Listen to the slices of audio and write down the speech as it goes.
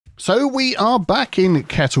So we are back in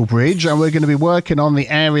Kettlebridge and we're going to be working on the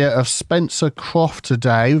area of Spencer Croft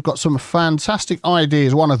today. We've got some fantastic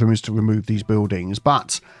ideas. One of them is to remove these buildings,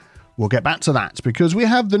 but we'll get back to that because we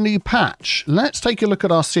have the new patch. Let's take a look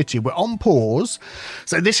at our city. We're on pause.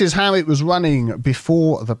 So this is how it was running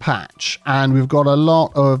before the patch. And we've got a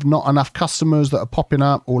lot of not enough customers that are popping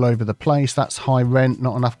up all over the place. That's high rent,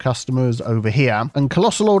 not enough customers over here. And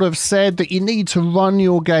Colossal Order have said that you need to run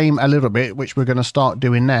your game a little bit, which we're going to start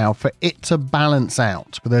doing now, for it to balance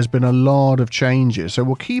out. But there's been a lot of changes. So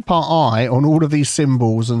we'll keep our eye on all of these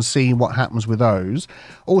symbols and see what happens with those.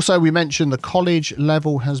 Also, we mentioned the college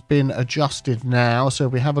level has been adjusted now. So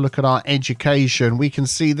if we have a look at our education, we can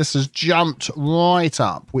see this has jumped right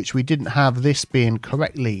up, which we didn't have this being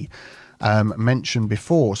correctly mentioned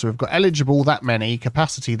before. So we've got eligible that many,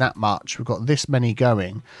 capacity that much, we've got this many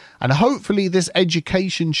going, and hopefully this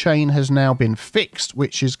education chain has now been fixed,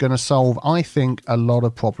 which is going to solve, I think, a lot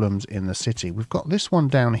of problems in the city. We've got this one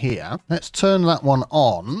down here. Let's turn that one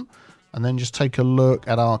on and then just take a look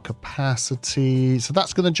at our capacity. So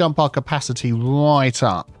that's going to jump our capacity right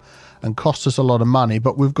up and cost us a lot of money,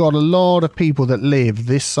 but we've got a lot of people that live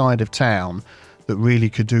this side of town that really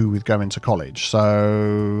could do with going to college.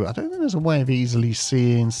 So I don't think there's a way of easily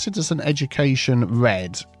seeing. Citizen education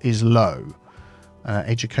red is low.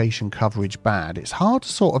 Education coverage bad. It's hard to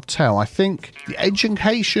sort of tell. I think the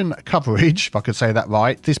education coverage, if I could say that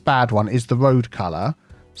right, this bad one is the road colour.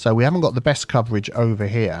 So we haven't got the best coverage over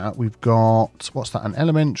here. We've got, what's that, an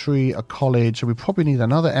elementary, a college. So we probably need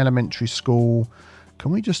another elementary school. Can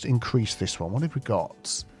we just increase this one? What have we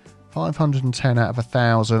got? 510 out of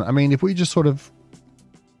 1,000. I mean, if we just sort of...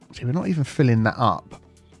 See, we're not even filling that up.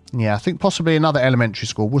 Yeah, I think possibly another elementary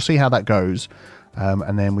school. We'll see how that goes.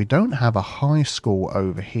 And then we don't have a high school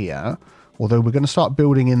over here, although we're going to start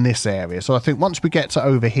building in this area. So I think once we get to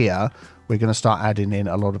over here, we're going to start adding in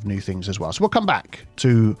a lot of new things as well. So we'll come back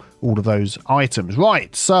to all of those items.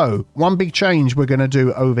 Right, so one big change we're going to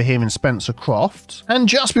do over here in Spencer Croft. And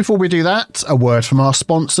just before we do that, a word from our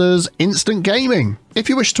sponsors, Instant Gaming. If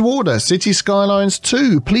you wish to order Cities Skylines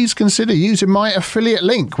 2, please consider using my affiliate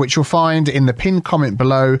link, which you'll find in the pinned comment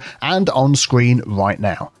below and on screen right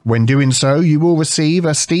now. When doing so, you will receive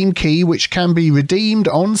a Steam key, which can be redeemed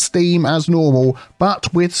on Steam as normal,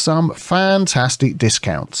 but with some fantastic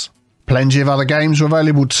discounts. Plenty of other games are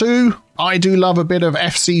available too. I do love a bit of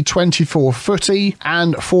FC24 footy,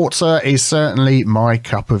 and Forza is certainly my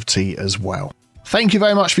cup of tea as well. Thank you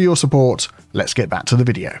very much for your support. Let's get back to the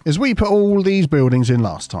video. As we put all these buildings in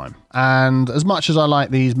last time, and as much as I like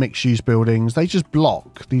these mixed-use buildings, they just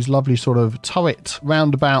block these lovely sort of turret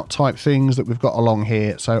roundabout type things that we've got along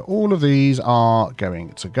here. So all of these are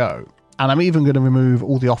going to go. And I'm even going to remove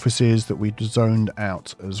all the offices that we zoned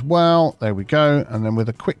out as well. There we go. And then with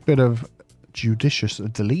a quick bit of judicious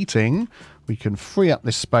deleting, we can free up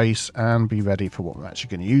this space and be ready for what we're actually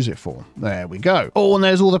going to use it for. There we go. Oh, and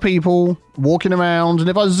there's all the people walking around. And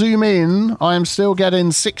if I zoom in, I am still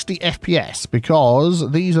getting 60 FPS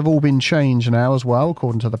because these have all been changed now as well,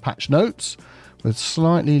 according to the patch notes, with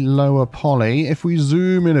slightly lower poly. If we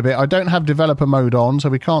zoom in a bit, I don't have developer mode on, so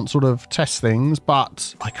we can't sort of test things,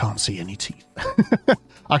 but I can't see any teeth.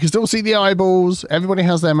 I can still see the eyeballs. Everybody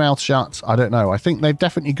has their mouth shut. I don't know. I think they've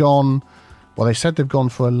definitely gone... Well, they said they've gone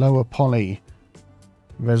for a lower poly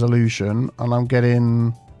resolution, and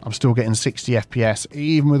I'm still getting 60 FPS,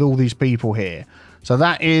 even with all these people here. So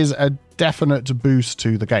that is a definite boost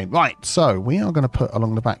to the game. Right, so we are going to put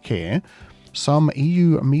along the back here some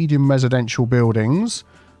EU medium residential buildings,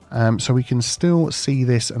 so we can still see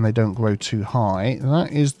this and they don't grow too high.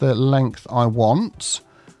 That is the length I want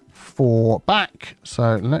for back.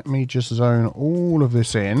 So let me just zone all of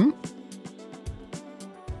this in.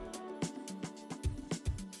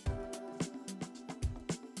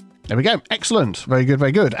 There we go. Excellent. Very good,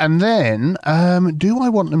 very good. And then, do I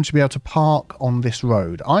want them to be able to park on this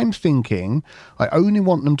road? I'm thinking I only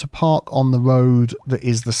want them to park on the road that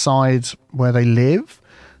is the side where they live.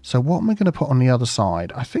 So what am I going to put on the other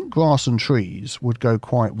side? I think grass and trees would go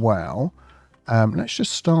quite well. Let's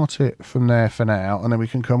just start it from there for now. And then we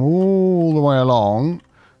can come all the way along.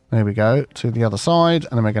 There we go. To the other side.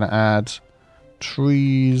 And then we're going to add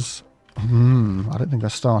trees. I don't think I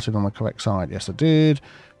started on the correct side. Yes, I did.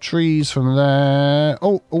 Trees from there.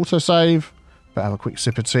 Oh, autosave. But have a quick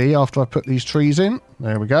sip of tea after I put these trees in.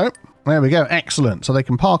 There we go. There we go. Excellent. So they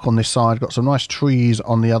can park on this side. Got some nice trees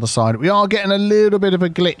on the other side. We are getting a little bit of a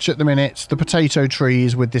glitch at the minute. The potato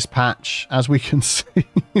trees with this patch, as we can see.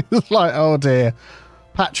 It's like, oh dear.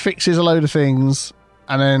 Patch fixes a load of things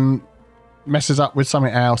and then messes up with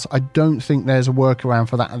something else. I don't think there's a workaround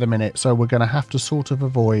for that at the minute, so we're going to have to sort of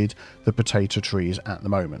avoid the potato trees at the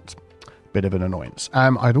moment. Bit of an annoyance.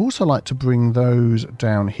 I'd also like to bring those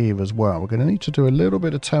down here as well. We're going to need to do a little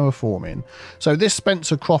bit of terraforming. So this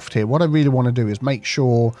Spencer Croft here, what I really want to do is make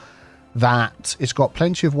sure that it's got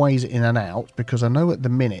plenty of ways in and out, because I know at the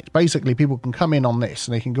minute, basically people can come in on this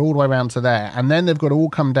and they can go all the way around to there, and then they've got to all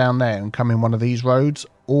come down there and come in one of these roads,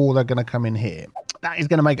 or they're going to come in here. That is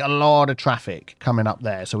going to make a lot of traffic coming up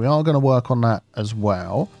there, so we are going to work on that as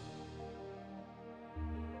well.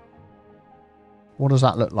 What does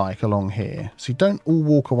that look like along here? So you don't all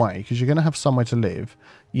walk away, because you're going to have somewhere to live.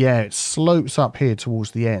 Yeah, it slopes up here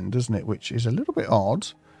towards the end, doesn't it? Which is a little bit odd.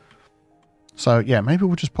 So yeah, maybe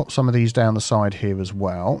we'll just pop some of these down the side here as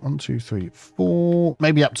well. 1, 2, 3, 4.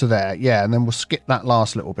 Maybe up to there. Yeah, and then we'll skip that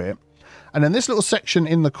last little bit. And then this little section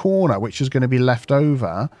in the corner, which is going to be left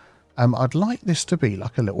over, I'd like this to be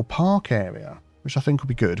like a little park area, which I think will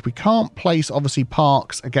be good. We can't place, obviously,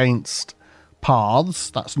 parks against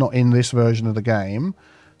paths. That's not in this version of the game.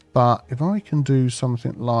 But if I can do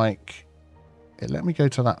something like, let me go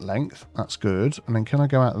to that length. That's good. And then can I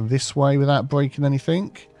go out this way without breaking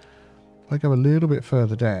anything? If I go a little bit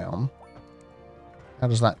further down, how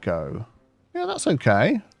does that go? Yeah, that's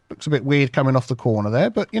okay. Looks a bit weird coming off the corner there,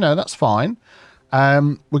 but, you know, that's fine. We're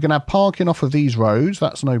going to have parking off of these roads.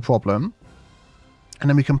 That's no problem. And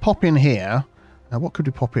then we can pop in here. Now, what could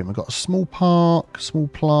we pop in? We've got a small park, small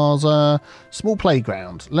plaza, small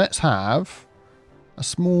playground. Let's have a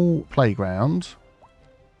small playground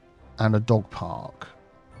and a dog park.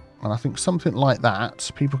 And I think something like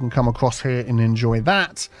that, people can come across here and enjoy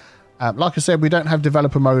that. Like I said, we don't have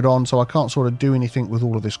developer mode on, so I can't sort of do anything with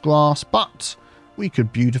all of this grass, but we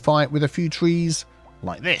could beautify it with a few trees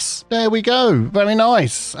like this. There we go. Very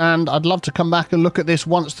nice. And I'd love to come back and look at this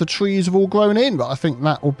once the trees have all grown in, but I think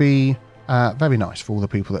that will be very nice for all the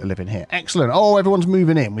people that are living here. Excellent. Oh, everyone's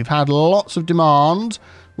moving in. We've had lots of demand,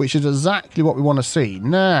 which is exactly what we want to see.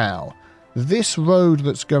 Now, this road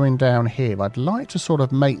that's going down here, I'd like to sort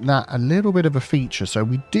of make that a little bit of a feature. So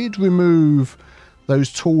we did remove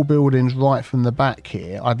those tall buildings right from the back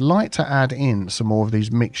here. I'd like to add in some more of these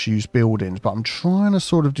mixed-use buildings, but I'm trying to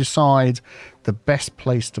sort of decide the best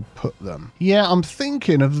place to put them. Yeah, I'm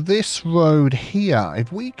thinking of this road here.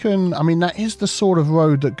 If we can, I mean, that is the sort of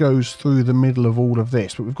road that goes through the middle of all of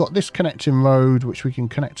this, but we've got this connecting road, which we can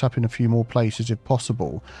connect up in a few more places if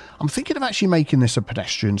possible. I'm thinking of actually making this a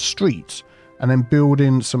pedestrian street and then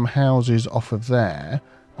building some houses off of there,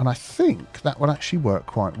 and I think that would actually work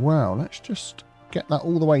quite well. Let's just get that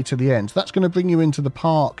all the way to the end. So that's going to bring you into the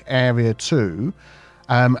park area too.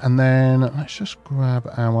 And then let's just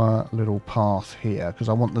grab our little path here, because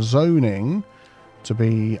I want the zoning to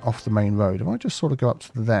be off the main road. If I just sort of go up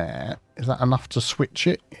to there, is that enough to switch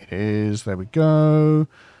it? It is. There we go.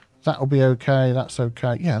 That'll be okay. That's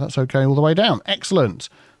okay. Yeah, that's okay all the way down. Excellent.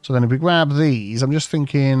 So then if we grab these, I'm just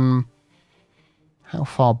thinking, how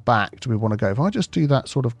far back do we want to go? If I just do that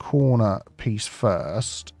sort of corner piece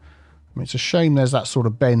first, I mean, it's a shame there's that sort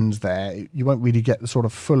of bend there. You won't really get the sort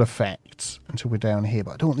of full effect until we're down here,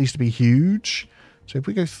 but I don't want these to be huge. So if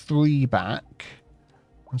we go 3 back,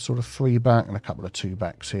 and sort of 3 back and a couple of 2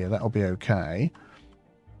 backs here, that'll be okay.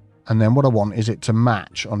 And then what I want is it to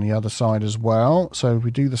match on the other side as well. So if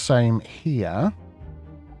we do the same here,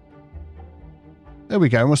 there we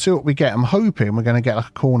go, and we'll see what we get. I'm hoping we're going to get like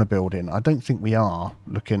a corner building. I don't think we are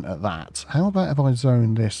looking at that. How about if I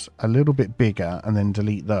zone this a little bit bigger and then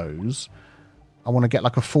delete those? I want to get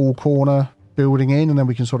like a full corner building in, and then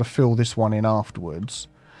we can sort of fill this one in afterwards.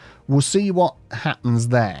 We'll see what happens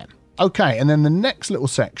there. Okay, and then the next little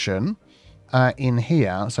section in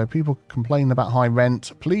here. So people complain about high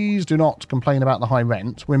rent. Please do not complain about the high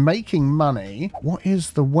rent. We're making money. What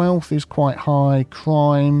is the wealth is quite high.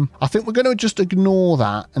 Crime. I think we're going to just ignore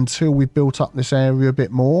that until we've built up this area a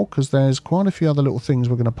bit more, because there's quite a few other little things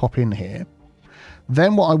we're going to pop in here.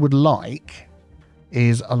 Then what I would like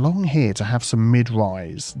is along here to have some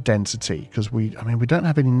mid-rise density, because we don't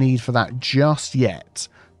have any need for that just yet,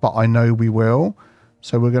 but I know we will.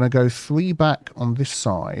 So we're going to go 3 back on this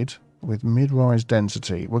side with mid-rise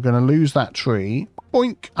density. We're going to lose that tree.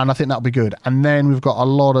 Boink. And I think that'll be good. And then we've got a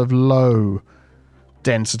lot of low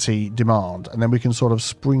density demand. And then we can sort of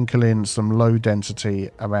sprinkle in some low density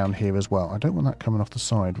around here as well. I don't want that coming off the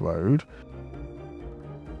side road.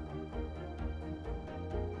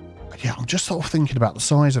 Yeah, I'm just sort of thinking about the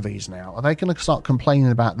size of these now. Are they going to start complaining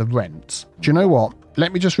about the rent? Do you know what?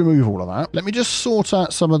 Let me just remove all of that. Let me just sort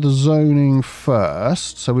out some of the zoning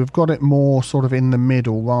first. So we've got it more sort of in the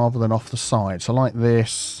middle rather than off the side. So like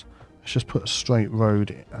this, let's Let's just put a straight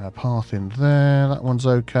road path in there. That one's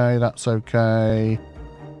okay. That's okay.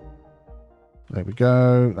 There we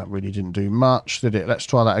go. That really didn't do much, did it? Let's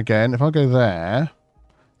try that again. If I go there,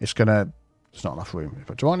 it's not enough room.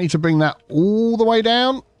 But do I need to bring that all the way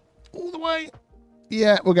down? All the way?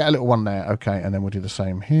 Yeah, we'll get a little one there. Okay, and then we'll do the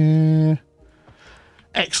same here.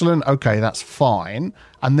 Excellent. Okay, that's fine.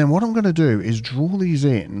 And then what I'm going to do is draw these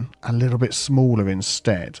in a little bit smaller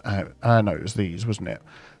instead. No, it was these, wasn't it?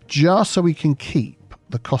 Just so we can keep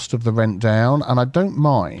the cost of the rent down. And I don't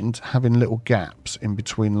mind having little gaps in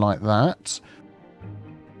between like that.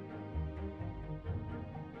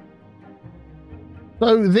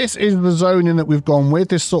 So this is the zoning that we've gone with,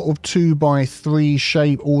 this sort of 2x3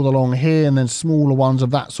 shape all along here, and then smaller ones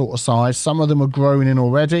of that sort of size. Some of them are growing in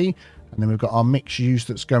already. And then we've got our mixed use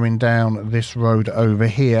that's going down this road over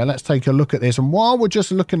here. Let's take a look at this. And while we're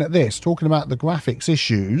just looking at this, talking about the graphics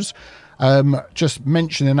issues, just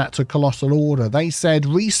mentioning that to Colossal Order, they said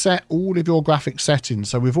reset all of your graphics settings.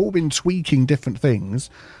 So we've all been tweaking different things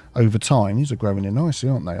over time. These are growing in nicely,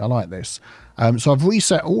 aren't they? I like this. So I've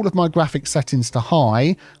reset all of my graphics settings to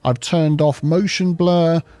high. I've turned off motion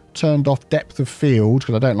blur, turned off depth of field,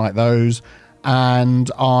 because I don't like those.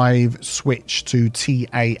 And I've switched to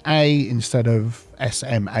TAA instead of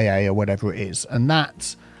SMAA or whatever it is. And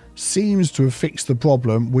that seems to have fixed the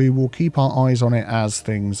problem. We will keep our eyes on it as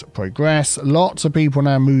things progress. Lots of people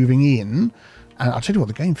now moving in. And I'll tell you what,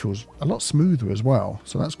 the game feels a lot smoother as well.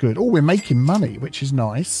 So that's good. Oh, we're making money, which is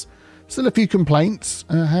nice. Still a few complaints.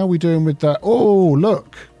 How are we doing with that? Oh,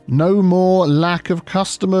 look. No more lack of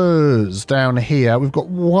customers down here. We've got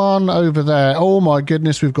one over there. Oh my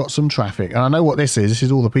goodness, we've got some traffic. And I know what this is. This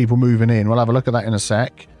is all the people moving in. We'll have a look at that in a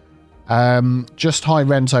sec. Just high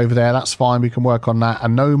rent over there. That's fine. We can work on that.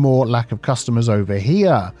 And no more lack of customers over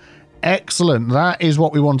here. Excellent. That is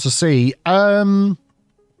what we want to see. Oh,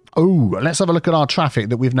 let's have a look at our traffic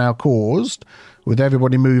that we've now caused with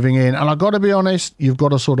everybody moving in. And I've got to be honest, you've got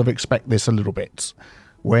to sort of expect this a little bit.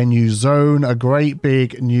 When you zone a great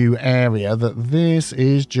big new area, that this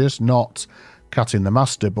is just not cutting the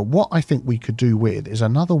mustard. But what I think we could do with is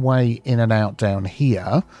another way in and out down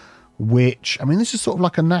here, which, I mean, this is sort of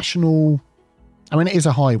like a national, I mean, it is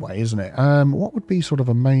a highway, isn't it? What would be sort of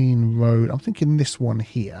a main road? I'm thinking this one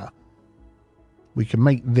here. We can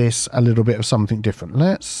make this a little bit of something different.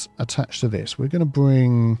 Let's attach to this. We're going to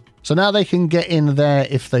bring... So now they can get in there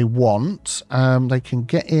if they want. They can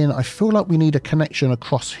get in. I feel like we need a connection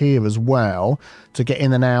across here as well to get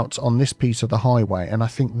in and out on this piece of the highway. And I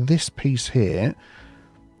think this piece here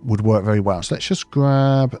would work very well. So let's just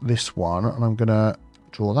grab this one. And I'm going to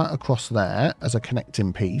draw that across there as a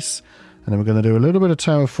connecting piece. And then we're going to do a little bit of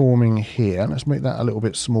terraforming here. Let's make that a little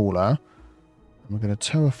bit smaller. We're going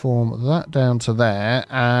to terraform that down to there.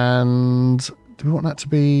 And do we want that to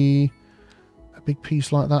be a big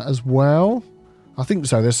piece like that as well? I think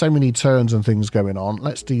so. There's so many turns and things going on.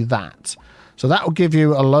 Let's do that. So that will give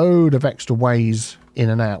you a load of extra ways in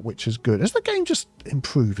and out, which is good. Has the game just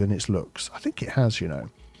improved in its looks? I think it has, you know.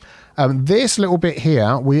 This little bit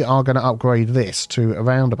here, we are going to upgrade this to a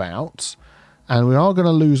roundabout. And we are going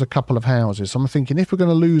to lose a couple of houses. So I'm thinking if we're going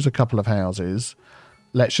to lose a couple of houses...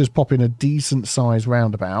 Let's just pop in a decent sized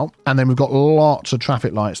roundabout. And then we've got lots of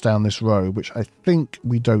traffic lights down this road, which I think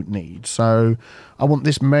we don't need. So I want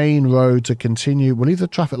this main road to continue. We'll leave the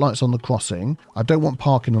traffic lights on the crossing. I don't want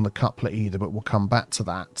parking on the couplet either, but we'll come back to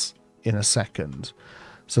that in a second.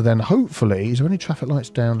 So then hopefully, is there any traffic lights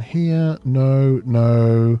down here? No,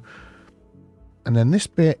 no. And then this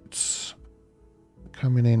bit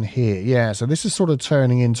coming in here. Yeah, so this is sort of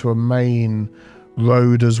turning into a main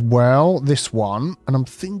road as well, this one. And I'm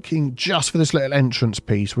thinking just for this little entrance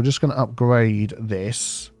piece, we're just going to upgrade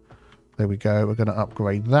this. There we go. We're going to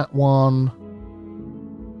upgrade that one.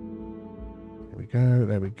 There we go.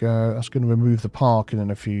 There we go. That's going to remove the parking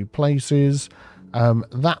in a few places.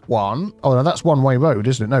 That one. Oh, no, that's one-way road,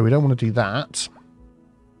 isn't it? No, we don't want to do that.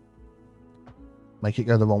 Make it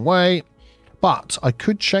go the wrong way. But I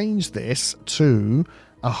could change this to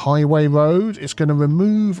a highway road. It's going to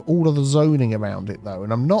remove all of the zoning around it though,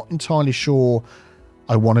 and I'm not entirely sure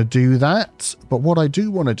I want to do that. But what I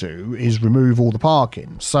do want to do is remove all the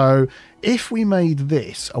parking. So if we made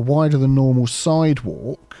this a wider than normal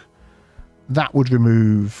sidewalk, that would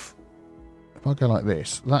remove, if I go like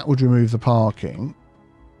this, that would remove the parking,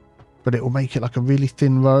 but it will make it like a really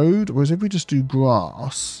thin road. Whereas if we just do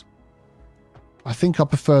grass, I think I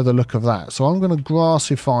prefer the look of that. So I'm going to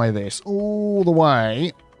grassify this all the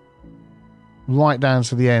way right down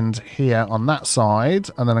to the end here on that side.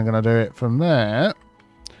 And then I'm going to do it from there.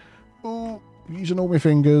 Ooh, using all my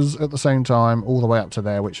fingers at the same time, all the way up to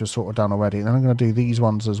there, which was sort of done already. And then I'm going to do these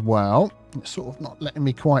ones as well. It's sort of not letting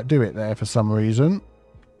me quite do it there for some reason,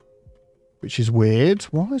 which is weird.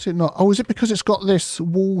 Why is it not? Oh, is it because it's got this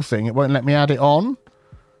wall thing? It won't let me add it on?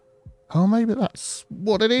 Oh, maybe that's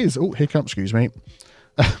what it is. Oh, hiccup, excuse me.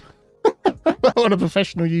 What a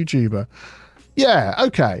professional YouTuber. Yeah,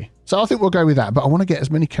 okay. So I think we'll go with that. But I want to get as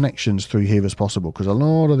many connections through here as possible because a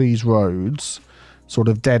lot of these roads sort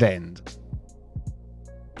of dead end.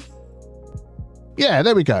 Yeah,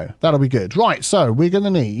 there we go. That'll be good. Right, so we're going to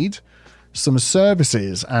need some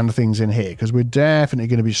services and things in here because we're definitely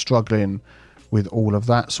going to be struggling with all of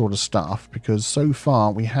that sort of stuff because so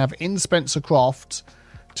far we have in Spencer Croft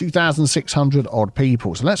 2,600 odd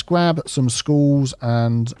people. So let's grab some schools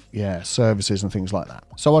and, yeah, services and things like that.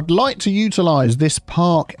 So I'd like to utilize this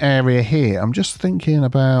park area here. I'm just thinking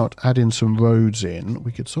about adding some roads in.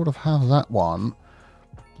 We could sort of have that one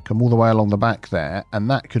come all the way along the back there, and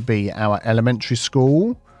that could be our elementary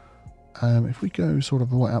school. If we go sort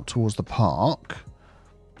of right up towards the park,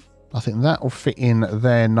 I think that will fit in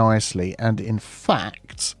there nicely. And in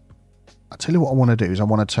fact, I'll tell you what I want to do is I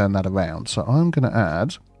want to turn that around. So I'm going to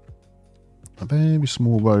add a very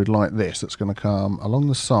small road like this that's going to come along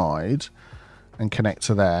the side and connect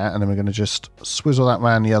to there. And then we're going to just swizzle that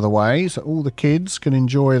round the other way so all the kids can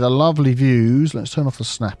enjoy the lovely views. Let's turn off the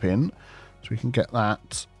snapping so we can get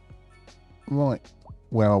that right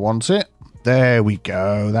where I want it. There we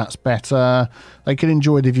go. That's better. They can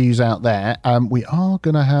enjoy the views out there. We are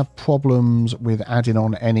going to have problems with adding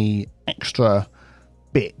on any extra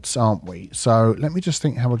bits, aren't we? So let me just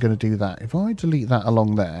think how we're going to do that. If I delete that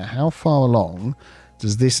along there, how far along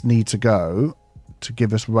does this need to go to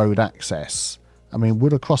give us road access? I mean,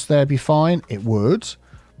 would across there be fine? It would.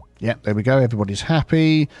 Yep, there we go. Everybody's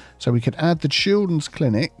happy. So we could add the children's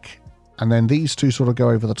clinic and then these two sort of go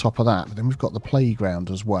over the top of that. But then we've got the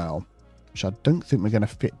playground as well, which I don't think we're going to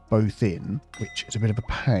fit both in, which is a bit of a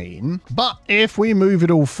pain. But if we move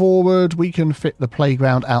it all forward, we can fit the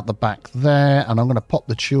playground out the back there. And I'm going to pop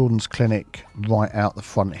the children's clinic right out the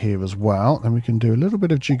front here as well. And we can do a little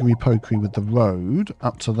bit of jiggery-pokery with the road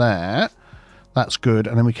up to there. That's good.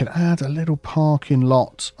 And then we can add a little parking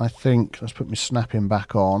lot, I think. Let's put my snapping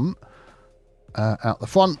back on. Out the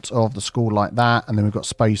front of the school like that, and then we've got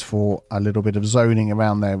space for a little bit of zoning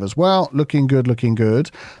around there as well. Looking good, looking good.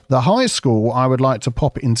 The high school I would like to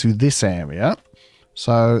pop into this area,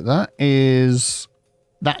 so that is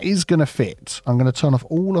going to fit. I'm going to turn off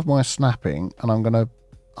all of my snapping, and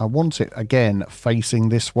I want it again facing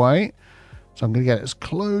this way, so I'm going to get as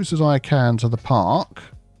close as I can to the park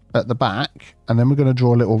at the back, and then we're going to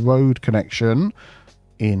draw a little road connection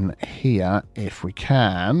in here if we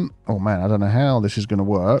can. Oh man, I don't know how this is going to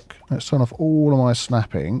work. Let's turn off all of my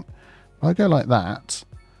snapping. If I go like that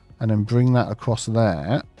and then bring that across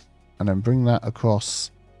there and then bring that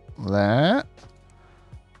across there,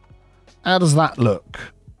 how does that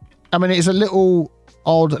look? I mean, it's a little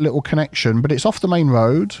odd little connection, but it's off the main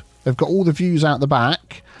road. They've got all the views out the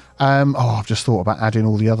back. I've just thought about adding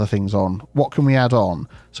all the other things on. What can we add on?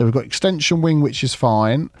 So we've got extension wing, which is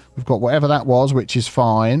fine. We've got whatever that was, which is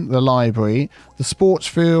fine. The library, the sports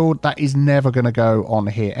field, that is never going to go on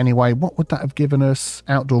here. Anyway, what would that have given us?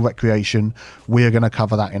 Outdoor recreation. We're going to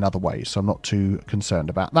cover that in other ways, so I'm not too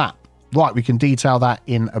concerned about that. Right, we can detail that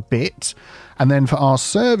in a bit. And then for our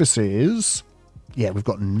services, yeah, we've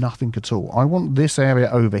got nothing at all. I want this area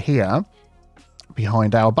over here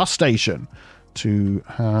behind our bus station to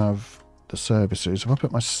have the services. If I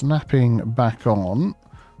put my snapping back on,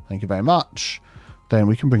 thank you very much, then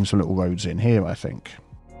we can bring some little roads in here, I think.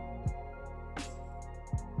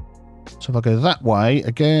 So if I go that way,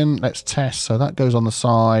 again, let's test. So that goes on the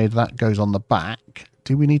side, that goes on the back.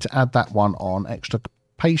 Do we need to add that one on? Extra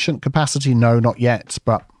patient capacity? No, not yet,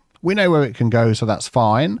 but we know where it can go, so that's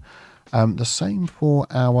fine. The same for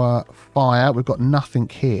our fire. We've got nothing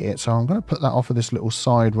here, so I'm going to put that off of this little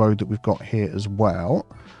side road that we've got here as well.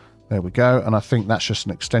 There we go, and I think that's just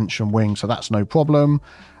an extension wing, so that's no problem.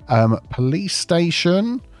 Police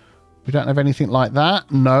station, we don't have anything like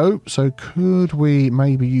that. No, so could we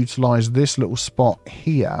maybe utilize this little spot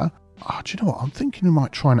here? Oh, do you know what? I'm thinking we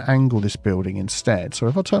might try and angle this building instead. So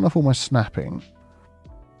if I turn off all my snapping,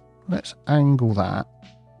 let's angle that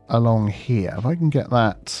along here. If I can get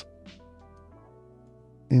that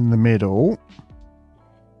in the middle,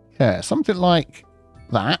 yeah, something like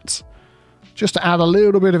that, just to add a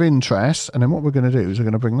little bit of interest. And then what we're going to do is we're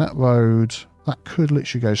going to bring that road, that could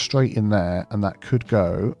literally go straight in there, and that could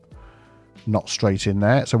go not straight in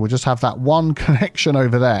there, so we'll just have that one connection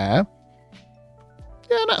over there.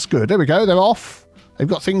 Yeah, that's good. There we go, they're off, they've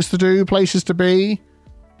got things to do, places to be.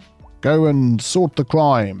 Go and sort the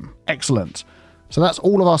crime. Excellent. So that's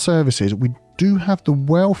all of our services. We do have the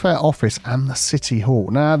welfare office and the city hall.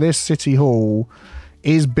 Now, this city hall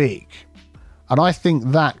is big. And I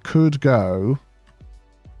think that could go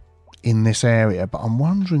in this area. But I'm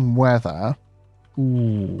wondering whether...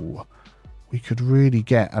 Ooh, we could really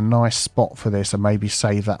get a nice spot for this and maybe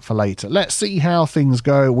save that for later. Let's see how things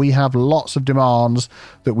go. We have lots of demands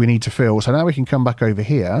that we need to fill. So now we can come back over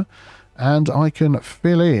here and I can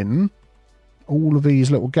fill in all of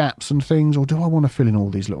these little gaps and things. Or do I want to fill in all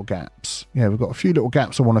these little gaps? Yeah, we've got a few little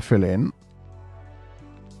gaps I want to fill in.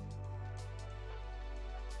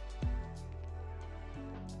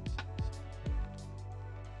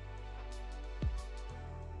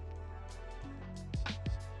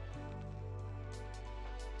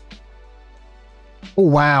 Oh,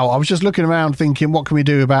 wow. I was just looking around thinking, what can we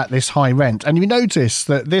do about this high rent? And you notice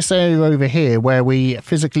that this area over here where we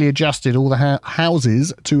physically adjusted all the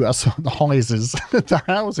houses to the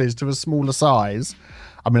houses to a smaller size.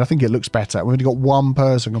 I mean, I think it looks better. We've only got one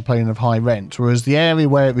person complaining of high rent, whereas the area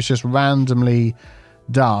where it was just randomly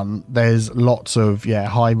done, there's lots of,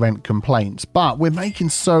 high rent complaints. But we're making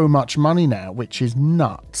so much money now, which is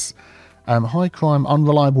nuts. High crime,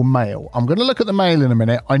 unreliable mail. I'm going to look at the mail in a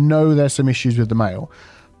minute. I know there's some issues with the mail.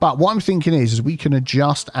 But what I'm thinking is we can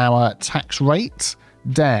adjust our tax rate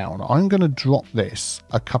down. I'm going to drop this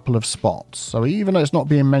a couple of spots. So even though it's not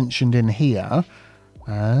being mentioned in here,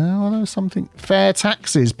 there's something. Fair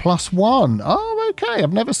taxes +1. Oh, okay.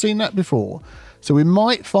 I've never seen that before. So we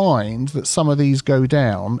might find that some of these go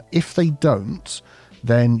down. If they don't,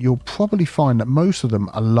 then you'll probably find that most of them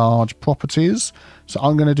are large properties. So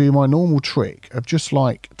I'm going to do my normal trick of just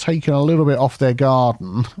like taking a little bit off their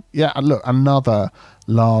garden. Yeah, and look, another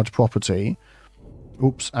large property.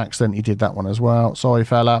 Oops, accidentally did that one as well. Sorry,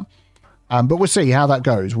 fella. But we'll see how that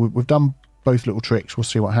goes. We've done both little tricks. We'll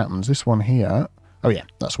see what happens. This one here. Oh, yeah,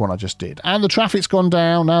 that's one I just did. And the traffic's gone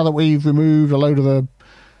down now that we've removed a load of the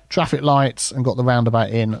traffic lights and got the roundabout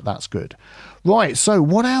in. That's good. Right, so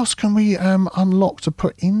what else can we unlock to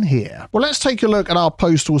put in here? Well, let's take a look at our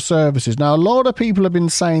postal services. Now, a lot of people have been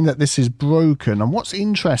saying that this is broken. And what's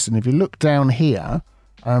interesting, if you look down here,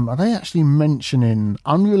 are they actually mentioning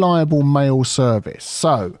unreliable mail service?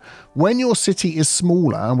 So when your city is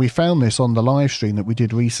smaller, and we found this on the live stream that we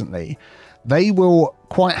did recently, they will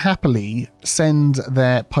quite happily send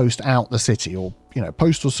their post out the city, or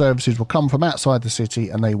postal services will come from outside the city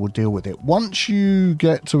and they will deal with it. Once you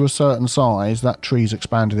get to a certain size, that tree's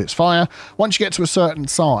expanded its fire. Once you get to a certain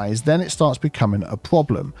size, then it starts becoming a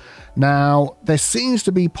problem. Now, there seems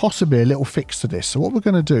to be possibly a little fix to this. So what we're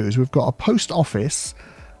going to do is we've got a post office,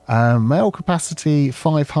 mail capacity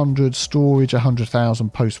 500, storage 100,000,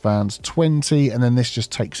 post vans 20, and then this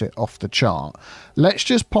just takes it off the chart. Let's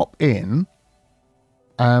just pop in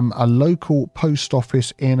a local post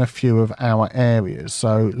office in a few of our areas.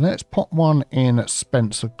 So let's pop one in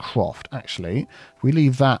Spencer Croft. Actually, if we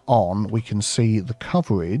leave that on, we can see the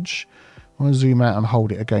coverage. I'm going to zoom out and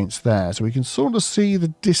hold it against there. So we can sort of see the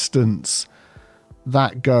distance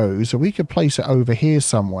that goes. So we could place it over here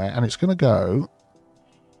somewhere, and it's going to go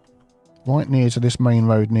right near to this main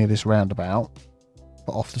road, near this roundabout,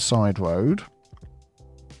 but off the side road.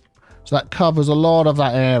 So that covers a lot of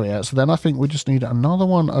that area. So then I think we just need another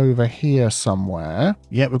one over here somewhere.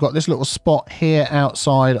 Yeah, we've got this little spot here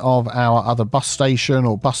outside of our other bus station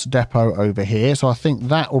or bus depot over here. So I think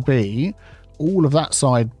that will be all of that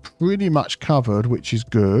side pretty much covered, which is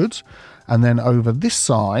good. And then over this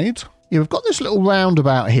side, yeah, we've got this little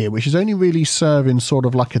roundabout here, which is only really serving sort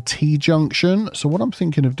of like a T-junction. So what I'm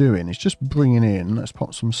thinking of doing is just bringing in, let's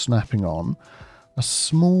pop some snapping on, a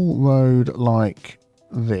small road like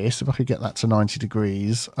this. If I could get that to 90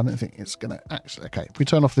 degrees, I don't think it's going to actually... Okay, if we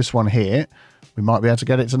turn off this one here, we might be able to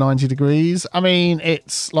get it to 90 degrees. I mean,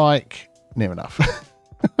 it's like near enough.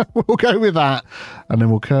 We'll go with that, and then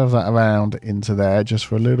we'll curve that around into there just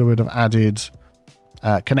for a little bit of added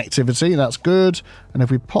connectivity. That's good. And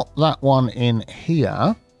if we pop that one in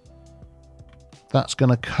here, that's going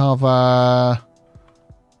to cover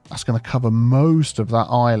most of that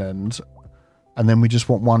island. And then we just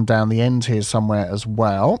want one down the end here somewhere as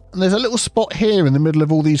well. And there's a little spot here in the middle of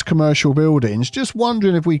all these commercial buildings. Just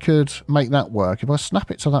wondering if we could make that work. If I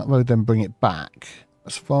snap it to that road, then bring it back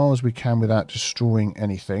as far as we can without destroying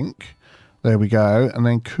anything. There we go. And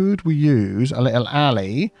then could we use a little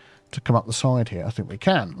alley to come up the side here? I think we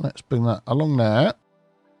can. Let's bring that along there.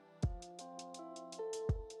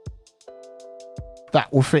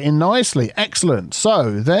 That will fit in nicely. Excellent.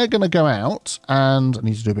 So they're going to go out, and I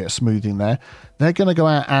need to do a bit of smoothing there. They're going to go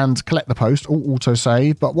out and collect the post,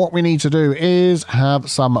 autosave. But what we need to do is have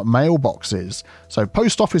some mailboxes. So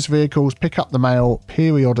post office vehicles pick up the mail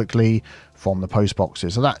periodically from the post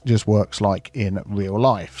boxes. So that just works like in real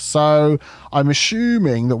life. So I'm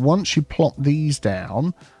assuming that once you plop these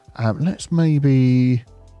down, let's maybe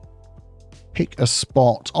pick a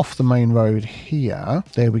spot off the main road here.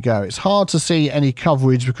 There we go. It's hard to see any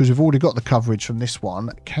coverage because we've already got the coverage from this one.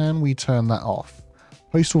 Can we turn that off?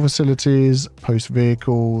 Postal facilities, post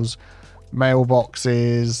vehicles,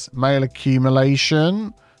 mailboxes, mail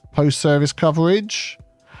accumulation, post service coverage.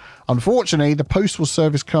 Unfortunately, the postal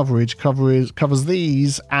service coverage covers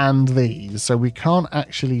these and these, so we can't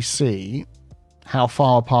actually see how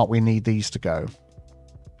far apart we need these to go.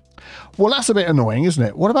 Well, that's a bit annoying, isn't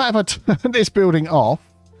it? What about if I turn this building off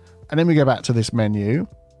and then we go back to this menu?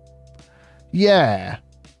 Yeah.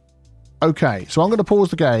 Okay, so I'm going to pause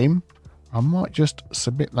the game. I might just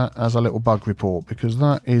submit that as a little bug report because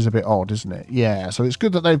that is a bit odd, isn't it? Yeah, so it's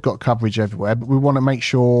good that they've got coverage everywhere, but we want to make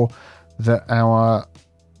sure that our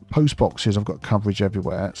post boxes have got coverage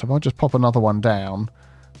everywhere. So if I just pop another one down,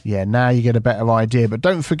 yeah, now you get a better idea. But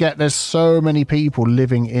don't forget, there's so many people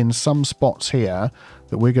living in some spots here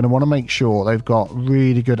that we're going to want to make sure they've got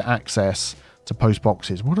really good access to post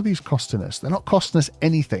boxes. What are these costing us? They're not costing us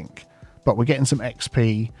anything, but we're getting some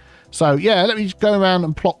XP. So yeah, let me just go around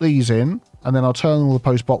and plop these in, and then I'll turn all the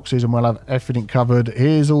post boxes and we'll have everything covered.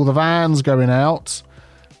 Here's all the vans going out.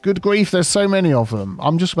 Good grief, there's so many of them.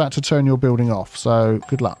 I'm just about to turn your building off, so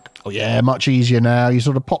good luck. Oh yeah, much easier now. You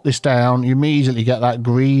sort of pop this down, you immediately get that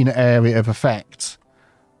green area of effect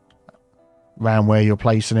around where you're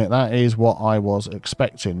placing it. That is what I was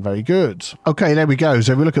expecting. Very good. Okay, there we go.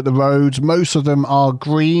 So if we look at the roads, most of them are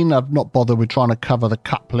green. I've not bothered with trying to cover the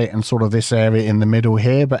couplet and sort of this area in the middle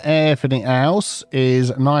here, but everything else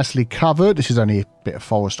is nicely covered. This is only a bit of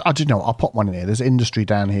forest. I do know. I'll pop one in here. There's industry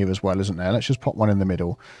down here as well, isn't there? Let's just pop one in the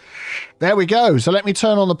middle. There we go. So let me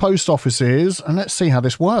turn on the post offices and let's see how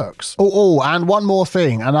this works. Oh, and one more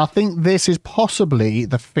thing. And I think this is possibly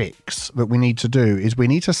the fix that we need to do is we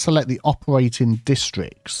need to select the operating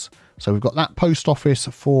districts. So we've got that post office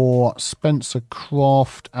for Spencer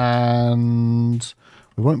Croft, and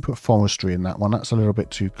we won't put forestry in that one. That's a little bit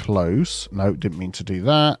too close. No, didn't mean to do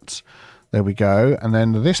that. There we go. And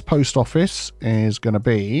then this post office is going to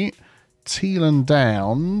be Teelan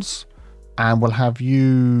Downs. And we'll have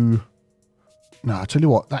you... No, I tell you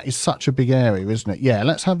what, that is such a big area, isn't it? Yeah,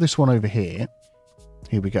 let's have this one over here.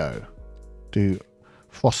 Here we go. Do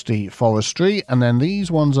Frosty Forestry. And then these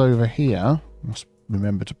ones over here, must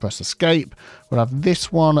remember to press escape. We'll have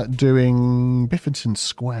this one doing... Biffington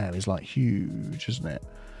Square is like huge, isn't it?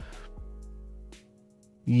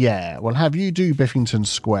 Yeah, we'll have you do Biffington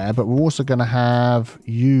Square, but we're also going to have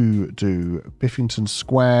you do Biffington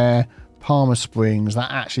Square... Palmer Springs,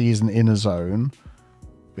 that actually isn't in a zone,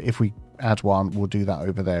 but if we add one, we'll do that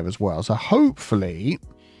over there as well. So hopefully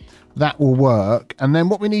that will work. And then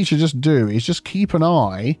what we need to just do is just keep an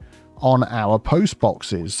eye on our post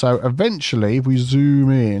boxes. So eventually, if we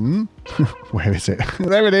zoom in, where is it?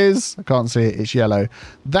 There it is. I can't see it. It's yellow.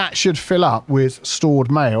 That should fill up with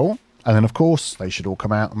stored mail. And then, of course, they should all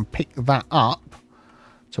come out and pick that up.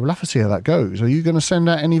 So we'll have to see how that goes. Are you going to send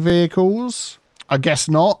out any vehicles? I guess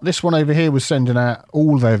not. This one over here was sending out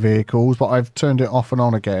all their vehicles, but I've turned it off and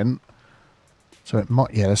on again. So it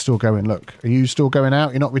might, yeah, they're still going. Look, are you still going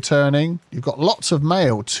out? You're not returning? You've got lots of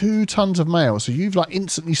mail, 2 tons of mail. So you've like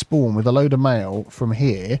instantly spawned with a load of mail from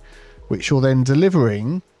here, which you're then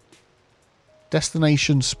delivering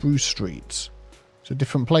destination Spruce Street to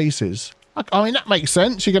different places. I mean, that makes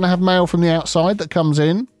sense. You're going to have mail from the outside that comes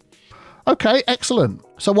in. Okay, excellent.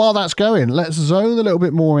 So while that's going, let's zone a little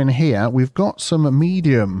bit more in here. We've got some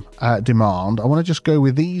medium demand. I want to just go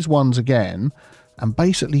with these ones again and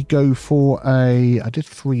basically go for a... I did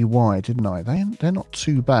 3 wide, didn't I? They're not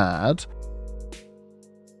too bad.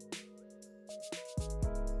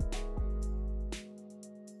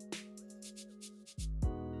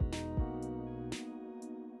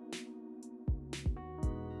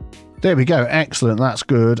 There we go. Excellent. That's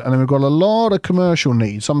good. And then we've got a lot of commercial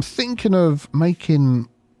needs. So I'm thinking of making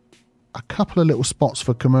a couple of little spots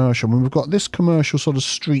for commercial. I mean, we've got this commercial sort of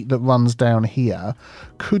street that runs down here.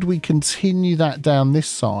 Could we continue that down this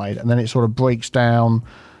side and then it sort of breaks down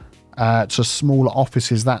to smaller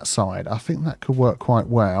offices that side? I think that could work quite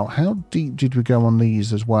well. How deep did we go on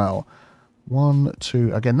these as well? 1,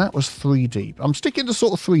 2. Again, that was 3 deep. I'm sticking to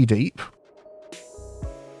sort of 3 deep.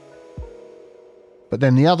 But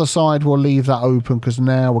then the other side, we'll leave that open because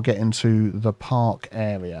now we'll get into the park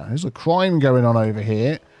area. There's a crime going on over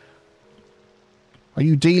here. Are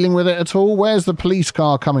you dealing with it at all? Where's the police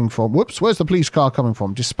car coming from? Whoops, where's the police car coming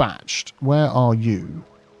from? Dispatched. Where are you?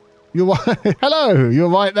 You're right. Hello, you're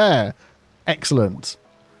right there. Excellent.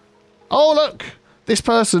 Oh, look. This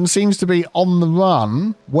person seems to be on the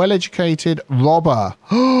run. Well-educated robber.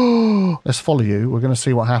 Let's follow you. We're going to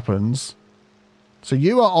see what happens. So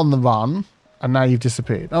you are on the run. And now you've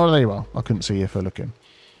disappeared. Oh, there you are. I couldn't see you for looking.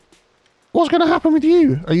 What's going to happen with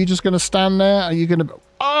you? Are you just going to stand there? Are you going to...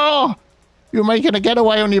 Oh! You're making a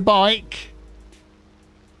getaway on your bike.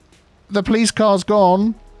 The police car's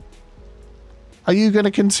gone. Are you going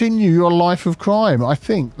to continue your life of crime? I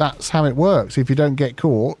think that's how it works if you don't get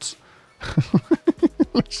caught.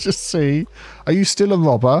 Let's just see. Are you still a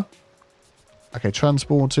robber? Okay,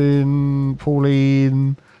 transporting,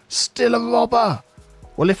 Pauline. Still a robber.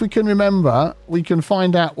 Well, if we can remember, we can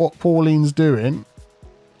find out what Pauline's doing.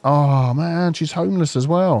 Oh, man, she's homeless as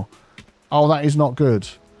well. Oh, that is not good.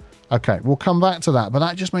 Okay, we'll come back to that. But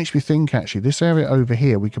that just makes me think, actually, this area over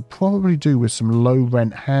here, we could probably do with some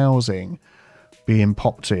low-rent housing being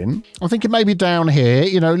popped in. I'm thinking maybe down here,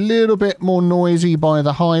 you know, a little bit more noisy by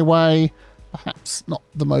the highway. Perhaps not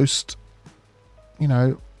the most, you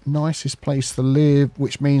know, nicest place to live,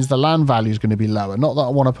 which means the land value is going to be lower. Not that I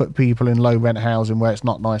want to put people in low rent housing where it's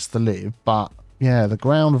not nice to live, but yeah, the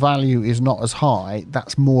ground value is not as high.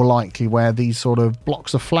 That's more likely where these sort of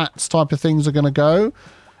blocks of flats type of things are going to go.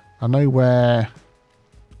 I know where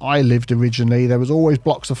I lived originally, there was always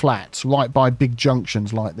blocks of flats right by big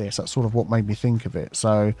junctions like this. That's sort of what made me think of it.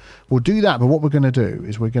 So we'll do that, but what we're going to do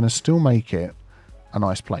is we're going to still make it a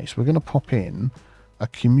nice place. We're going to pop in a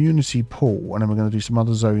community pool, and then we're going to do some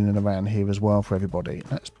other zoning around here as well for everybody.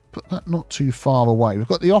 Let's put that not too far away. We've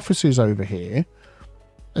got the offices over here.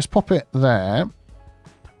 Let's pop it there.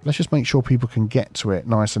 Let's just make sure people can get to it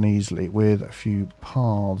nice and easily with a few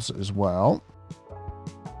paths as well.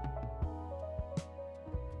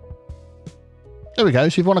 There we go. So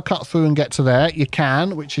if you want to cut through and get to there, you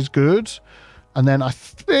can, which is good. And then I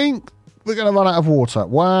think we're going to run out of water.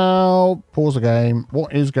 Wow. Pause the game.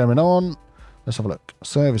 What is going on? Let's have a look.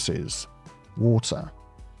 Services. Water.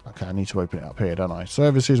 Okay, I need to open it up here, don't I?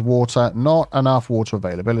 Services, water. Not enough water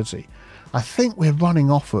availability. I think we're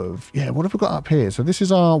running off of... Yeah, what have we got up here? So this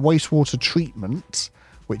is our wastewater treatment,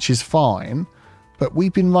 which is fine. But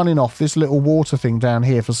we've been running off this little water thing down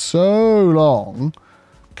here for so long.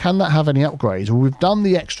 Can that have any upgrades? Well, we've done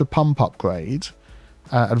the extra pump upgrade.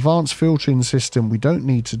 Advanced filtering system we don't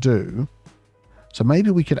need to do. So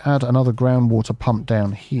maybe we could add another groundwater pump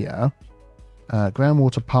down here.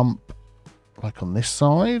 Groundwater pump like on this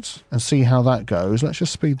side and see how that goes. Let's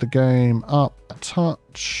just speed the game up a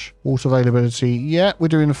touch. Water availability. Yeah, we're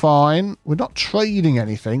doing fine. We're not trading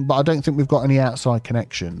anything, but I don't think we've got any outside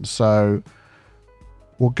connections. So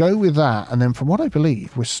we'll go with that. And then from what I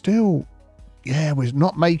believe, we're still... Yeah, we're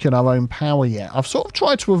not making our own power yet. I've sort of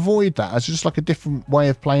tried to avoid that as just like a different way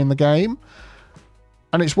of playing the game.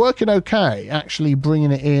 And it's working okay, actually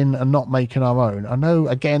bringing it in and not making our own. I know,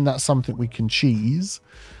 again, that's something we can cheese.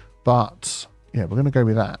 But, yeah, we're going to go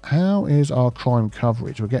with that. How is our crime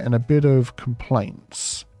coverage? We're getting a bit of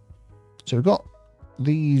complaints. So we've got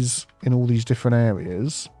these in all these different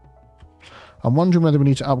areas. I'm wondering whether we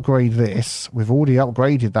need to upgrade this. We've already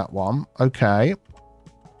upgraded that one. Okay.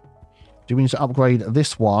 Do we need to upgrade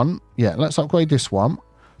this one? Yeah, let's upgrade this one.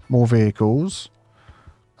 More vehicles.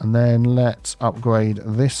 And then let's upgrade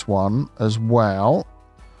this one as well.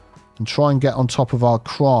 And try and get on top of our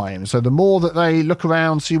crime. So the more that they look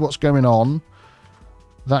around, see what's going on,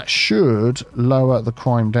 that should lower the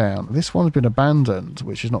crime down. This one's been abandoned,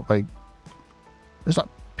 which is not very... There's like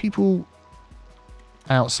people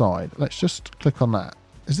outside. Let's just click on that.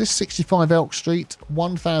 Is this 65 Elk Street?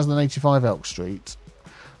 1085 Elk Street.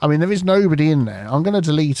 I mean, there is nobody in there. I'm going to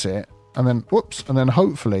delete it and then, whoops, and then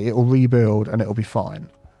hopefully it will rebuild and it'll be fine.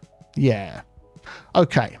 Yeah.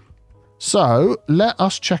 Okay. So let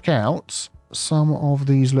us check out some of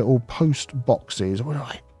these little post boxes. We're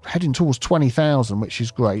heading towards 20,000, which is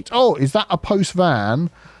great. Oh, is that a post van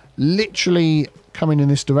literally coming in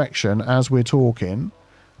this direction as we're talking?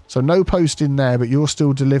 So no post in there, but you're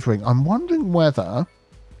still delivering. I'm wondering whether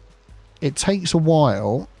it takes a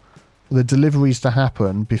while the deliveries to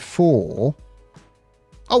happen before...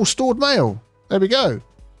 Oh, stored mail. There we go.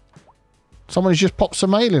 Someone's just popped some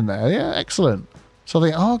mail in there. Yeah, excellent. So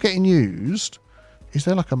they are getting used. Is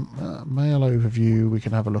there like a mail overview? We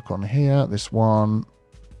can have a look on here. This one.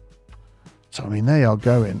 So, I mean, they are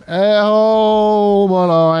going. Oh, my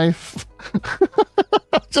life.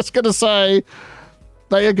 I'm just going to say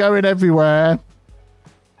they are going everywhere.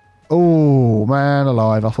 Oh, man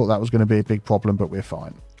alive. I thought that was going to be a big problem, but we're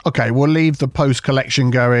fine. Okay, we'll leave the post collection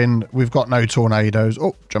going. We've got no tornadoes.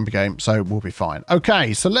 Oh, jumpy game. So we'll be fine.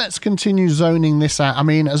 Okay, so let's continue zoning this out. I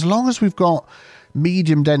mean, as long as we've got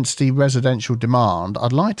medium density residential demand,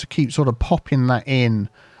 I'd like to keep sort of popping that in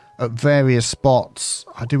at various spots.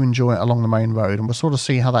 I do enjoy it along the main road, and we'll sort of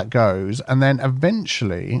see how that goes. And then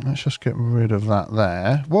eventually, let's just get rid of that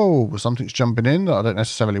there. Whoa, something's jumping in that I don't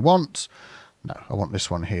necessarily want. No, I want this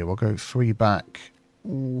one here. We'll go 3 back.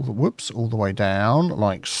 Whoops, all the way down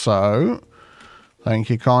like so. Thank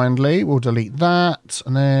you kindly. We'll delete that,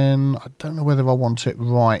 and then I don't know whether I want it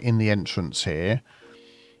right in the entrance here.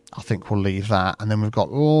 I think we'll leave that, and then we've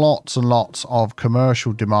got lots and lots of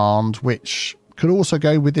commercial demand, which could also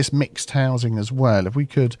go with this mixed housing as well if we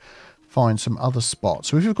could find some other spots.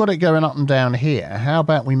 So if we've got it going up and down here, how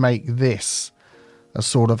about we make this a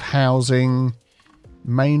sort of housing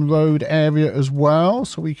main road area as well?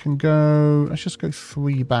 So we can go, let's just go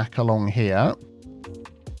 3 back along here.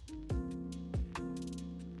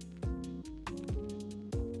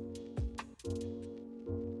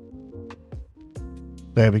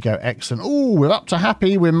 There we go. Excellent. Oh, we're up to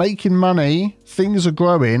happy. We're making money. Things are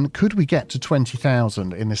growing. Could we get to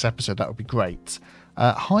 20,000 in this episode? That would be great.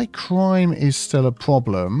 High crime is still a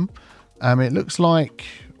problem. It looks like...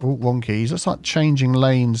 Oh, wrong keys. Looks like changing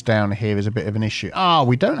lanes down here is a bit of an issue. Ah,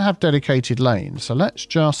 we don't have dedicated lanes. So let's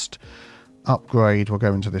just upgrade. We'll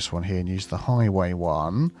go into this one here and use the highway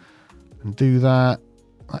one. And do that.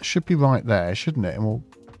 That should be right there, shouldn't it? And we'll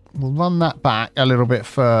run that back a little bit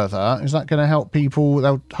further. Is that going to help people?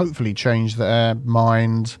 They'll hopefully change their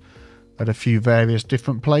mind at a few various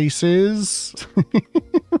different places.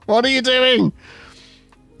 What are you doing?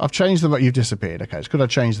 I've changed the road. You've disappeared. Okay, it's good I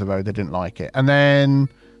changed the road. They didn't like it. And then,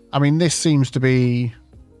 I mean, this seems to be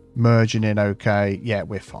merging in okay. Yeah,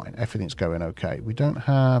 we're fine. Everything's going okay. We don't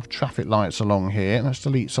have traffic lights along here. Let's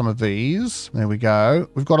delete some of these. There we go.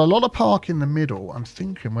 We've got a lot of park in the middle. I'm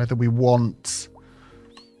thinking whether we want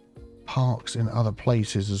parks in other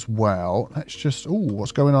places as well. Let's just... Oh,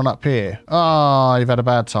 what's going on up here? Ah, you've had a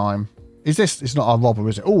bad time. Is this... It's not our robber,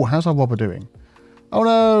 is it? Oh, how's our robber doing? Oh,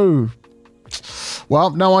 no. Well,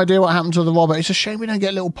 no idea what happened to the robber. It's a shame we don't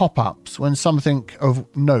get little pop-ups when something of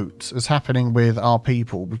note is happening with our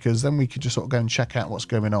people, because then we could just sort of go and check out what's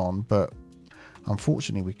going on, but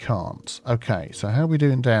unfortunately we can't. Okay, so how are we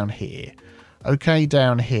doing down here? Okay,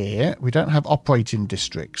 down here, we don't have operating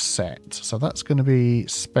districts set, so that's going to be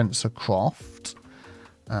Spencer Croft.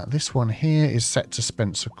 This one here is set to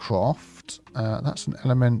Spencer Croft. That's an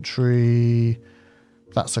elementary,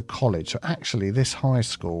 that's a college. So actually, this high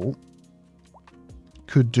school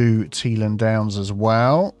could do Teelan Downs as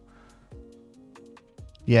well.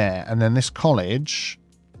 Yeah, and then this college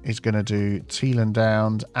is going to do Teelan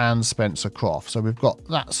Downs and Spencer Croft. So we've got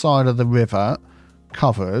that side of the river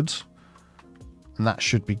covered, and that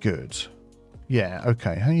should be good. Yeah,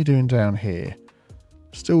 okay. How are you doing down here?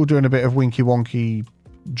 Still doing a bit of winky wonky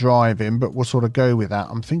driving, but we'll sort of go with that.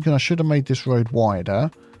 I'm thinking I should have made this road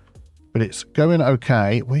wider, but it's going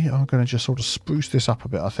okay. We are going to just sort of spruce this up a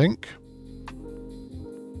bit, I think.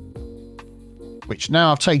 Which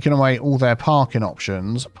now I've taken away all their parking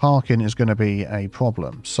options. Parking is going to be a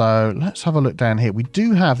problem. So let's have a look down here. We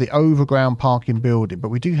do have the overground parking building, but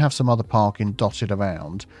we do have some other parking dotted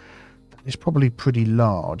around. It's probably pretty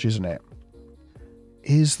large, isn't it?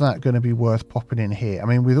 Is that going to be worth popping in here? I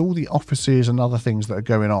mean, with all the offices and other things that are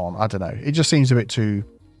going on, I don't know. It just seems a bit too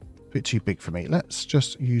big for me. Let's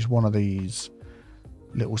just use one of these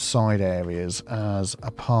little side areas as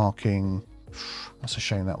a parking... That's a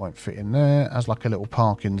shame that won't fit in there. As like a little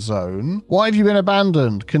parking zone. Why have you been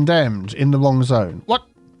abandoned? Condemned in the wrong zone. What?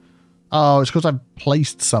 Oh, it's because I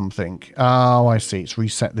placed something. Oh, I see. It's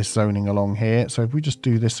reset this zoning along here. So if we just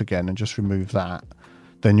do this again and just remove that,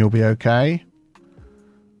 then you'll be okay.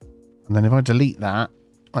 And then if I delete that,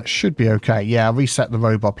 that should be okay. Yeah, I reset the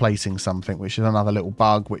road by placing something, which is another little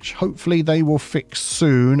bug, which hopefully they will fix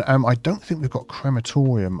soon. I don't think we've got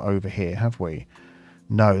crematorium over here, have we?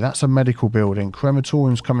 No, that's a medical building.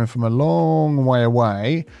 Crematorium's coming from a long way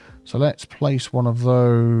away. So let's place one of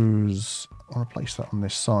those. I want to place that on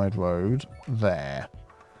this side road. There.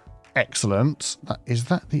 Excellent. Is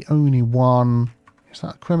that the only one? Is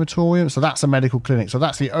that a crematorium? So that's a medical clinic. So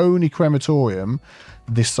that's the only crematorium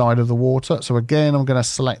this side of the water. So again, I'm going to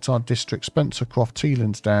select our district, Spencer Croft,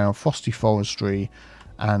 Teelands Down, Frosty Forestry,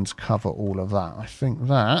 and cover all of that. I think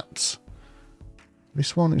that...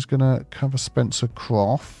 This one is going to cover Spencer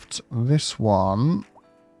Croft. This one,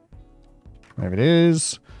 there it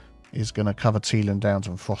is going to cover Teelan Downs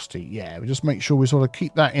and Frosty. Yeah, we just make sure we sort of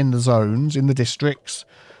keep that in the zones, in the districts.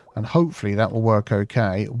 And hopefully that will work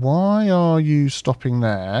okay. Why are you stopping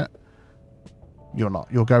there? You're not.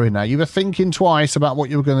 You're going there. You were thinking twice about what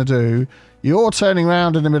you were going to do. You're turning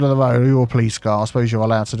around in the middle of the road. You're a police car. I suppose you're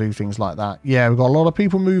allowed to do things like that. Yeah, we've got a lot of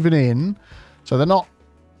people moving in. So they're not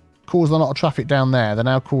causing a lot of traffic down there. They're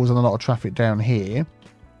now causing a lot of traffic down here.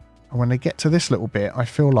 And when they get to this little bit, I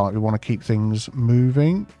feel like we want to keep things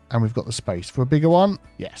moving. And we've got the space for a bigger one.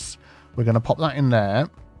 Yes. We're going to pop that in there.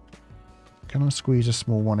 Can I squeeze a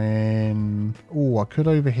small one in? Oh, I could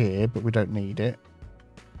over here, but we don't need it.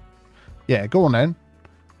 Yeah, go on then.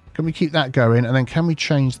 Can we keep that going? And then can we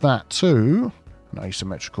change that to an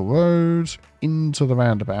asymmetrical road into the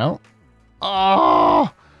roundabout?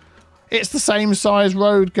 Ah! Oh, it's the same size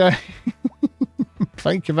road game.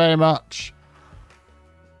 Thank you very much.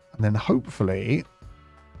 And then hopefully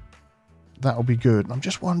that'll be good. I'm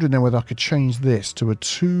just wondering then whether I could change this to a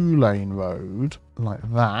 2-lane road like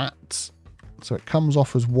that. So it comes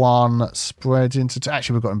off as one, spreads into two.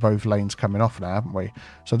 Actually, we've got in both lanes coming off now, haven't we?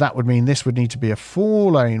 So that would mean this would need to be a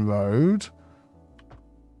 4-lane road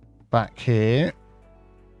back here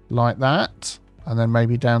like that. And then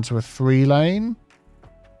maybe down to a 3-lane.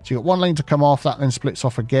 So you've got one lane to come off, that then splits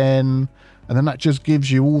off again. And then that just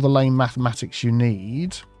gives you all the lane mathematics you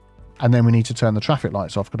need. And then we need to turn the traffic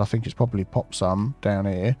lights off because I think it's probably popped some down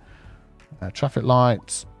here. Traffic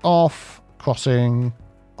lights off, crossing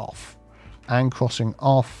off. And crossing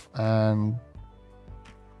off, and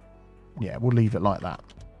yeah, we'll leave it like that.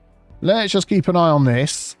 Let's just keep an eye on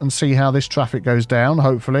this and see how this traffic goes down,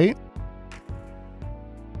 hopefully.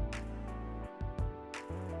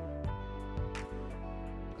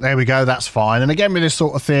 There we go, that's fine. And again, with this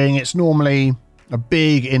sort of thing, it's normally a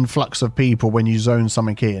big influx of people when you zone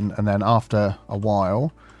something in, and then after a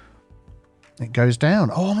while, it goes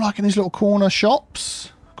down. Oh, I'm liking these little corner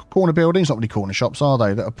shops. Corner buildings, not really corner shops, are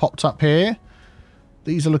they? That have popped up here.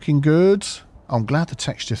 These are looking good. I'm glad the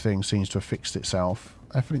texture thing seems to have fixed itself.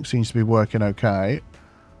 Everything seems to be working okay.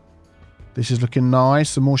 This is looking nice.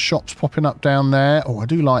 Some more shops popping up down there. Oh, I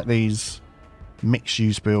do like these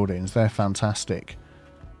mixed-use buildings. They're fantastic.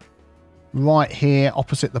 Right here,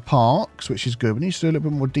 opposite the parks, which is good. We need to do a little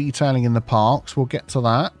bit more detailing in the parks. We'll get to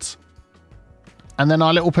that. And then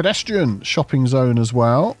our little pedestrian shopping zone as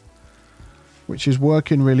well, which is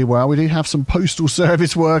working really well. We do have some postal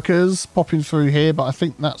service workers popping through here, but I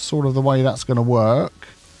think that's sort of the way that's going to work.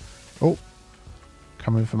 Oh,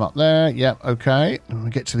 coming from up there. Yep, okay. And we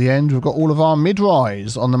get to the end. We've got all of our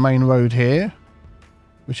mid-rise on the main road here,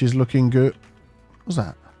 which is looking good. What's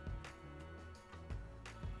that?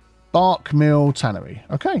 Bark Mill Tannery.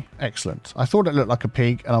 Okay, excellent. I thought it looked like a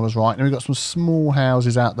pig, and I was right. And we've got some small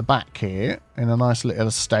houses out the back here in a nice little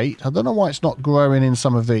estate. I don't know why it's not growing in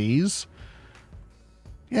some of these.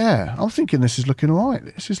 Yeah, I'm thinking this is looking all right.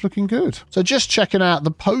 This is looking good. So just checking out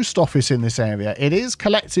the post office in this area. It is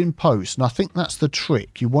collecting posts, and I think that's the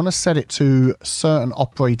trick. You want to set it to certain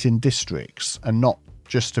operating districts and not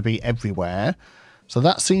just to be everywhere. So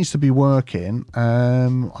that seems to be working.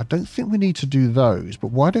 I don't think we need to do those,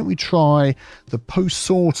 but why don't we try the post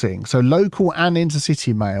sorting? So local and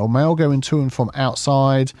intercity mail. Mail going to and from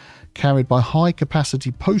outside, carried by high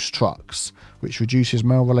capacity post trucks, which reduces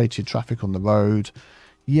mail-related traffic on the road.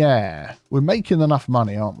 Yeah, we're making enough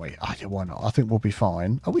money, aren't we? Why not? I think we'll be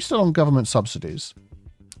fine. Are we still on government subsidies?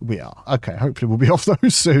 We are. Okay, hopefully we'll be off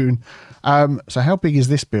those soon. So how big is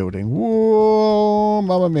this building? Whoa,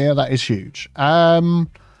 mamma mia, that is huge.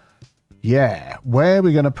 Yeah, where are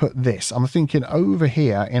we going to put this? I'm thinking over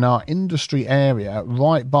here in our industry area,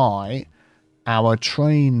 right by our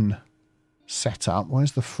train setup.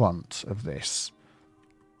 Where's the front of this?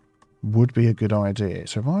 Would be a good idea.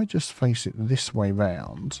 So if I just face it this way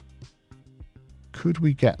round, could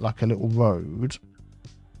we get like a little road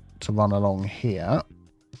to run along here?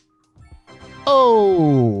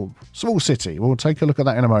 Oh, small city. We'll take a look at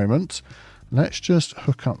that in a moment. Let's just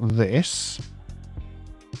hook up this.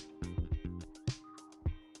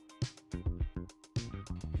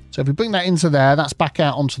 So if we bring that into there, that's back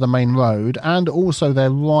out onto the main road. And also they're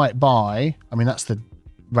right by, I mean, that's the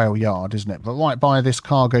rail yard, isn't it? But right by this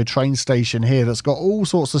cargo train station here that's got all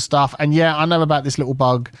sorts of stuff. And yeah, I know about this little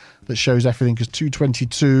bug that shows everything as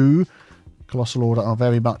 222. Colossal Order are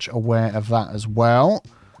very much aware of that as well.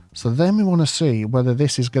 So then we want to see whether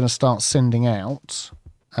this is going to start sending out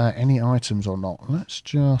any items or not. Let's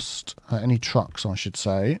just, any trucks, I should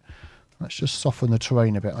say. Let's just soften the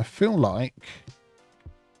terrain a bit. I feel like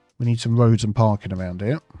we need some roads and parking around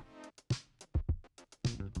here.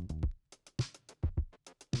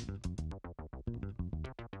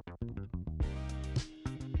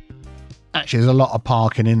 Actually, there's a lot of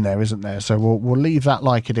parking in there, isn't there? So we'll leave that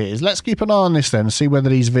like it is. Let's keep an eye on this then and see whether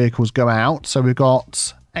these vehicles go out. So we've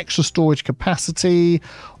got extra storage capacity,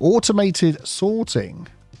 automated sorting,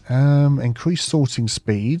 increased sorting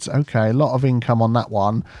speeds. Okay, a lot of income on that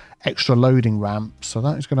one. Extra loading ramp. So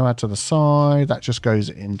that is going to add to the side. That just goes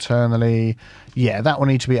internally. Yeah, that will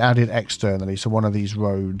need to be added externally. So one of these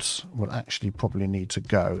roads will actually probably need to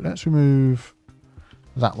go. Let's remove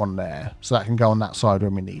that one there, so that can go on that side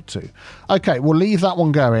when we need to. Okay, we'll leave that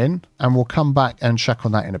one going and we'll come back and check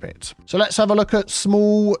on that in a bit. So let's have a look at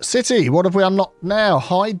small city. What have we unlocked now?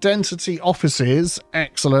 High density offices.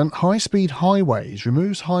 Excellent. High speed highways.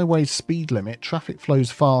 Removes highway speed limit. Traffic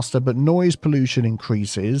flows faster, but noise pollution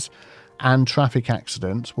increases and traffic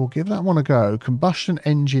accidents. We'll give that one a go. Combustion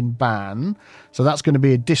engine ban. So that's going to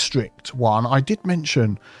be a district one. I did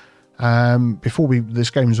mention before this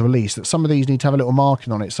game is released that some of these need to have a little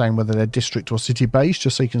marking on it saying whether they're district or city based,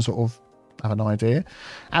 just so you can sort of have an idea.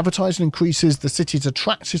 Advertising increases the city's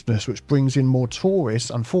attractiveness, which brings in more tourists.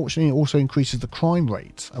 Unfortunately, it also increases the crime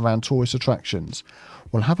rate around tourist attractions.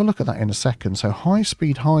 We'll have a look at that in a second. So high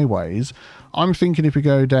speed highways, I'm thinking if we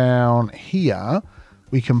go down here,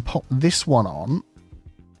 we can pop this one on.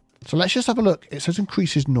 So let's just have a look. It says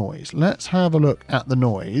increases noise. Let's have a look at the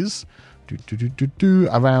noise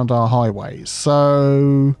around our highways.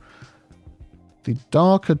 So the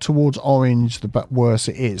darker towards orange, the worse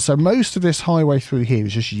it is. So most of this highway through here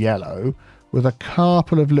is just yellow with a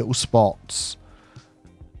couple of little spots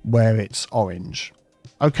where it's orange.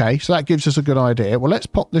 Okay, so that gives us a good idea. Well, let's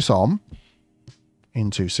pop this on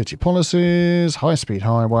into city policies, high-speed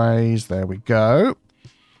highways. There we go.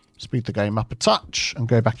 Speed the game up a touch and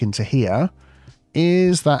go back into here.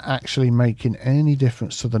 Is that actually making any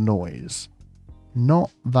difference to the noise?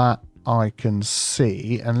 Not that I can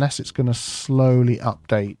see, unless it's going to slowly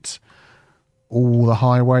update all the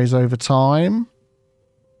highways over time.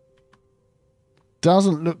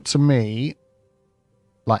 Doesn't look to me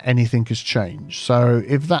like anything has changed. So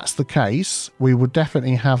if that's the case, we would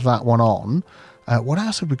definitely have that one on. What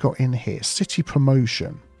else have we got in here? City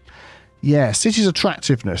promotion. Yeah, city's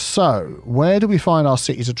attractiveness. So where do we find our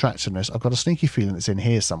city's attractiveness? I've got a sneaky feeling it's in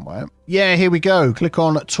here somewhere. Yeah, here we go. Click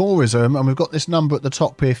on tourism and we've got this number at the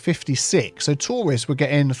top here, 56. So tourists, we're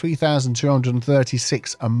getting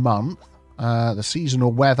 3,236 a month. The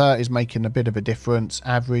seasonal weather is making a bit of a difference.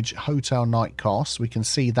 Average hotel night costs, we can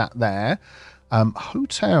see that there.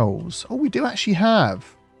 Hotels. Oh, we do actually have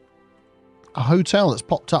a hotel that's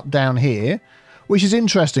popped up down here, which is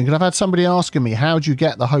interesting because I've had somebody asking me, how do you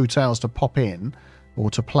get the hotels to pop in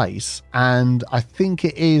or to place? And I think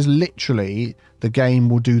it is literally the game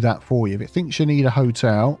will do that for you. If it thinks you need a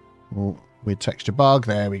hotel, well, with texture bug,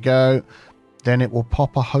 there we go. Then it will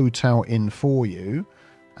pop a hotel in for you.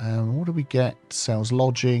 What do we get? Sells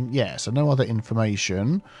lodging. Yeah, so no other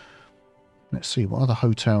information. Let's see, what other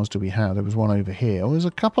hotels do we have? There was one over here. Oh, there's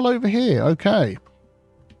a couple over here. Okay.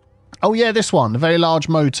 Oh, yeah, this one, the very large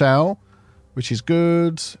motel, which is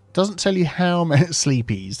good. Doesn't tell you how many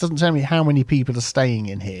sleepies. Doesn't tell me how many people are staying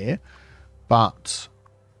in here. But,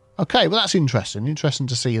 okay, well, that's interesting. Interesting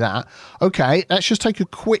to see that. Okay, let's just take a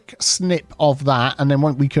quick snip of that, and then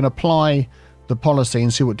we can apply the policy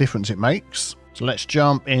and see what difference it makes. So let's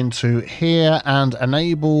jump into here and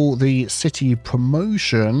enable the city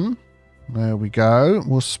promotion. There we go.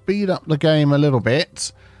 We'll speed up the game a little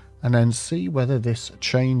bit and then see whether this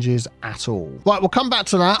changes at all. Right, we'll come back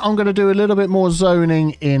to that. I'm going to do a little bit more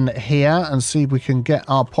zoning in here and see if we can get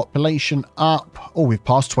our population up. Oh, we've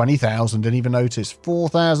passed 20,000. Didn't even notice.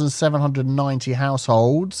 4,790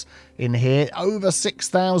 households in here. Over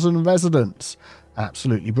 6,000 residents.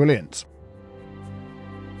 Absolutely brilliant.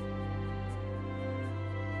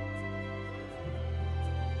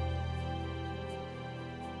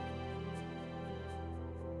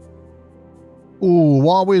 Ooh,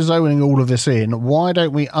 while we're zoning all of this in, why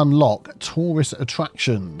don't we unlock tourist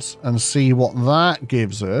attractions and see what that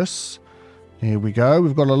gives us? Here we go.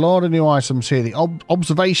 We've got a lot of new items here. The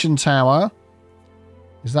observation tower.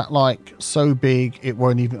 Is that like so big it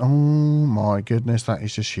won't even... Oh my goodness, that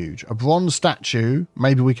is just huge. A bronze statue.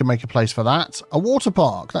 Maybe we can make a place for that. A water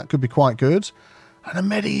park. That could be quite good. And a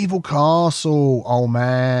medieval castle. Oh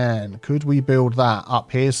man. Could we build that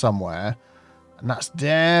up here somewhere? And that's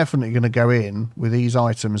definitely going to go in with these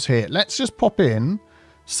items here. Let's just pop in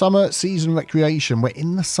summer season recreation. We're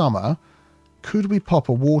in the summer. Could we pop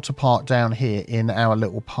a water park down here in our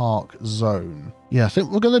little park zone? Yeah, I think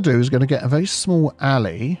what we're going to do is going to get a very small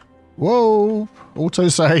alley. Whoa,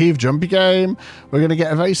 autosave, jumpy game. We're going to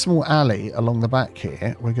get a very small alley along the back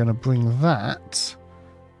here. We're going to bring that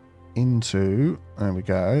into, there we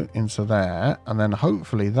go, into there. And then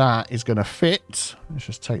hopefully that is going to fit. Let's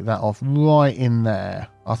just take that off right in there.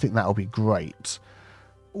 I think that'll be great.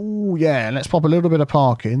 Oh, yeah. Let's pop a little bit of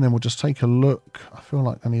parking. Then we'll just take a look. I feel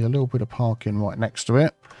like I need a little bit of parking right next to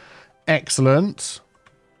it. Excellent.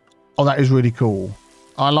 Oh, that is really cool.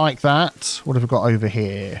 I like that. What have we got over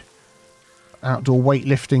here? Outdoor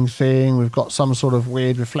weightlifting thing. We've got some sort of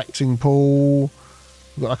weird reflecting pool.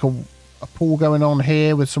 We've got like a pool going on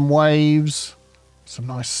here with some waves. Some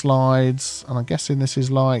nice slides. And I'm guessing this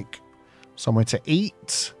is like somewhere to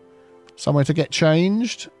eat. Somewhere to get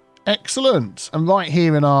changed. Excellent. And right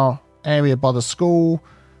here in our area by the school,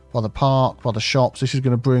 by the park, by the shops, this is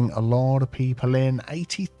going to bring a lot of people in.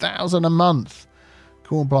 80,000 a month.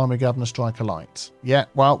 Cool, blimey, Governor, strike a light. Yeah,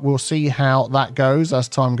 well, we'll see how that goes as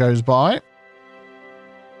time goes by.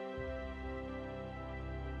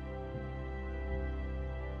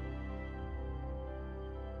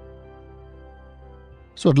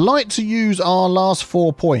 So I'd like to use our last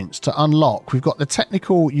 4 points to unlock. We've got the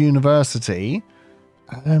Technical University.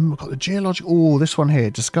 We've got the Geological... Oh, this one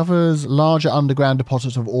here. Discovers larger underground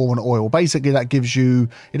deposits of ore and oil. Basically, that gives you...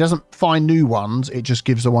 It doesn't find new ones. It just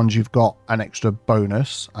gives the ones you've got an extra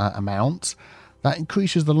bonus amount. That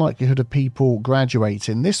increases the likelihood of people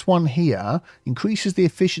graduating. This one here increases the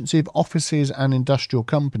efficiency of offices and industrial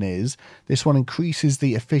companies. This one increases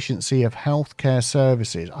the efficiency of healthcare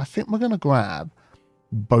services. I think we're going to grab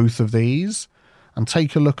both of these and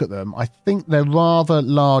take a look at them. I think they're rather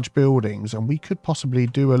large buildings and we could possibly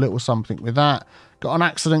do a little something with that. Got an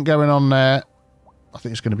accident going on there. I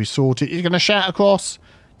think it's going to be sorted. You're going to shout across.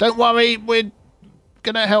 Don't worry, we're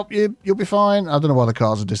going to help you. You'll be fine. I don't know why the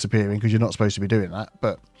cars are disappearing because you're not supposed to be doing that.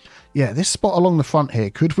 But yeah, this spot along the front here,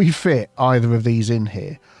 could we fit either of these in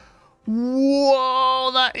here?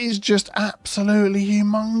 Whoa, that is just absolutely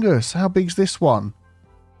humongous. How big's this one?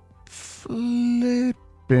 Flipping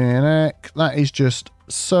heck. That is just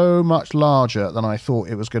so much larger than I thought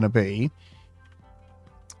it was going to be.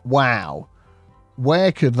 Wow.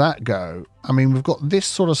 Where could that go? I mean, we've got this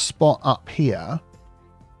sort of spot up here,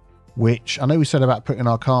 which I know we said about putting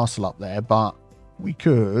our castle up there, but we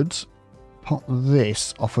could pop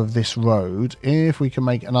this off of this road if we can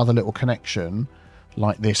make another little connection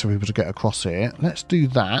like this for people to get across here. Let's do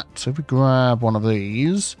that. So if we grab one of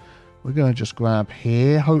these, we're going to just grab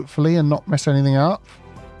here, hopefully, and not mess anything up.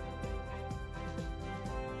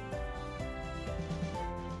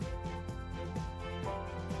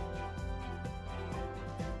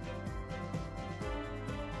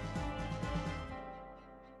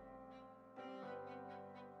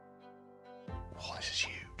 Oh, this is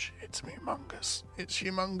huge. It's humongous. It's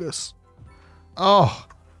humongous. Oh,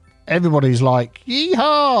 everybody's like,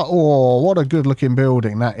 yeehaw! Oh, what a good looking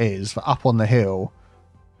building that is for up on the hill.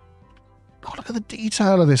 Oh, look at the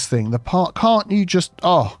detail of this thing. The park, can't you just...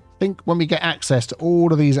 Oh, think when we get access to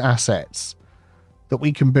all of these assets that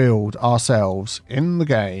we can build ourselves in the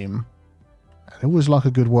game. They always like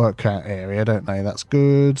a good workout area, don't they? That's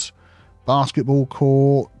good. Basketball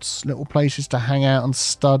courts, little places to hang out and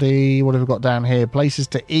study. What have we got down here? Places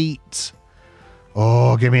to eat.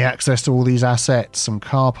 Oh, give me access to all these assets. Some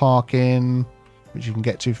car parking, which you can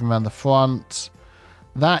get to from around the front.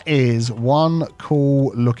 That is one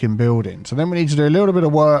cool looking building. So then we need to do a little bit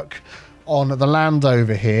of work on the land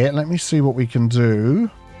over here. Let me see what we can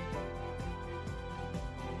do.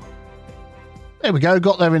 There we go.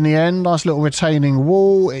 Got there in the end. Nice little retaining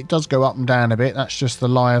wall. It does go up and down a bit. That's just the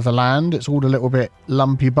lie of the land. It's all a little bit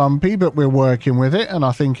lumpy bumpy, but we're working with it and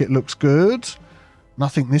I think it looks good. And I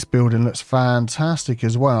think this building looks fantastic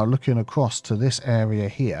as well. Looking across to this area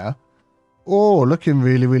here. Oh, looking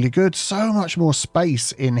really, really good. So much more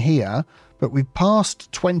space in here, but we've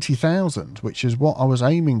passed 20,000, which is what I was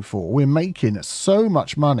aiming for. We're making so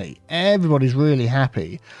much money. Everybody's really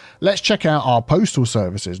happy. Let's check out our postal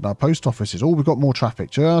services and our post offices. Oh, we've got more traffic.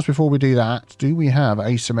 Just before we do that, do we have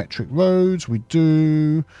asymmetric roads? We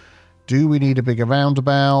do. Do we need a bigger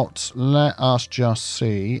roundabout? Let us just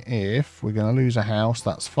see if we're going to lose a house.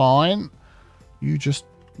 That's fine. You just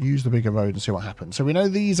use the bigger road and see what happens. So we know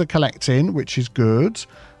these are collecting, which is good.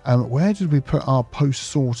 Where did we put our post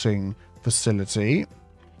sorting facility?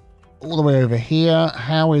 All the way over here.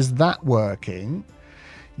 How is that working?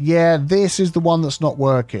 Yeah, this is the one that's not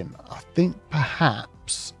working. I think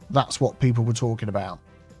perhaps that's what people were talking about.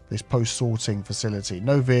 This post sorting facility.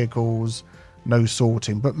 No vehicles, no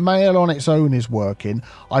sorting, but mail on its own is working.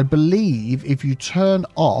 I believe if you turn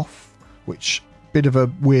off, which bit of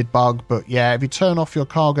a weird bug, but yeah, if you turn off your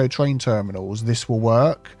cargo train terminals, this will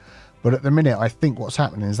work. But at the minute, I think what's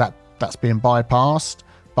happening is that that's being bypassed,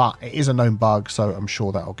 but it is a known bug, so I'm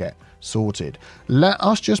sure that'll get sorted. Let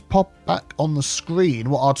us just pop back on the screen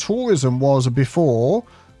what our tourism was before,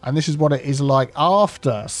 and this is what it is like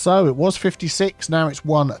after. So it was 56, now it's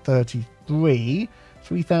 133,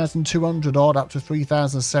 3,200 odd up to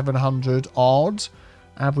 3,700 odd.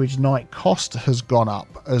 Average night cost has gone up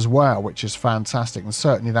as well, which is fantastic, and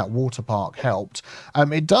certainly that water park helped.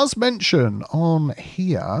 It does mention on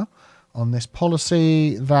here, on this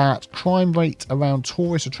policy, that crime rate around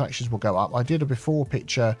tourist attractions will go up. I did a before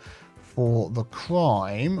picture for the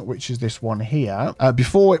crime, which is this one here.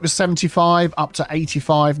 Before it was 75 up to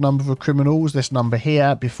 85 number of criminals, this number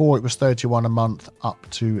here. Before it was 31 a month up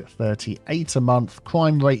to 38 a month.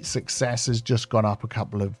 Crime rate success has just gone up a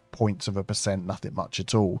couple of points of a percent, nothing much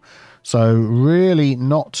at all. So really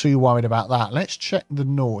not too worried about that. Let's check the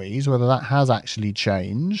noise, whether that has actually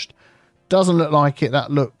changed. Doesn't look like it.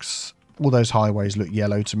 That looks, all those highways look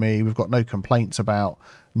yellow to me. We've got no complaints about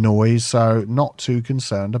noise, so not too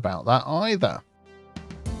concerned about that either.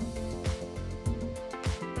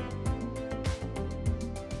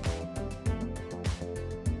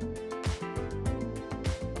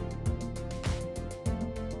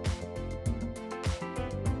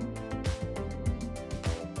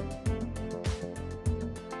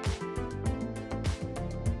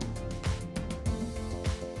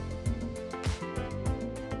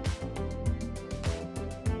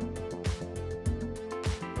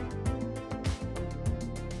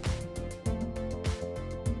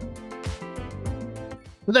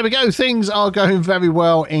 But there we go. Things are going very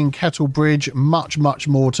well in Kettlebridge. Much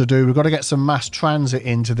more to do. We've got to get some mass transit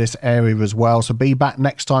into this area as well. So be back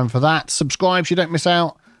next time for that. Subscribe so you don't miss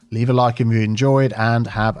out. Leave a like if you enjoyed, and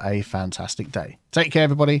have a fantastic day. Take care,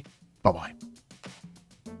 everybody. Bye-bye.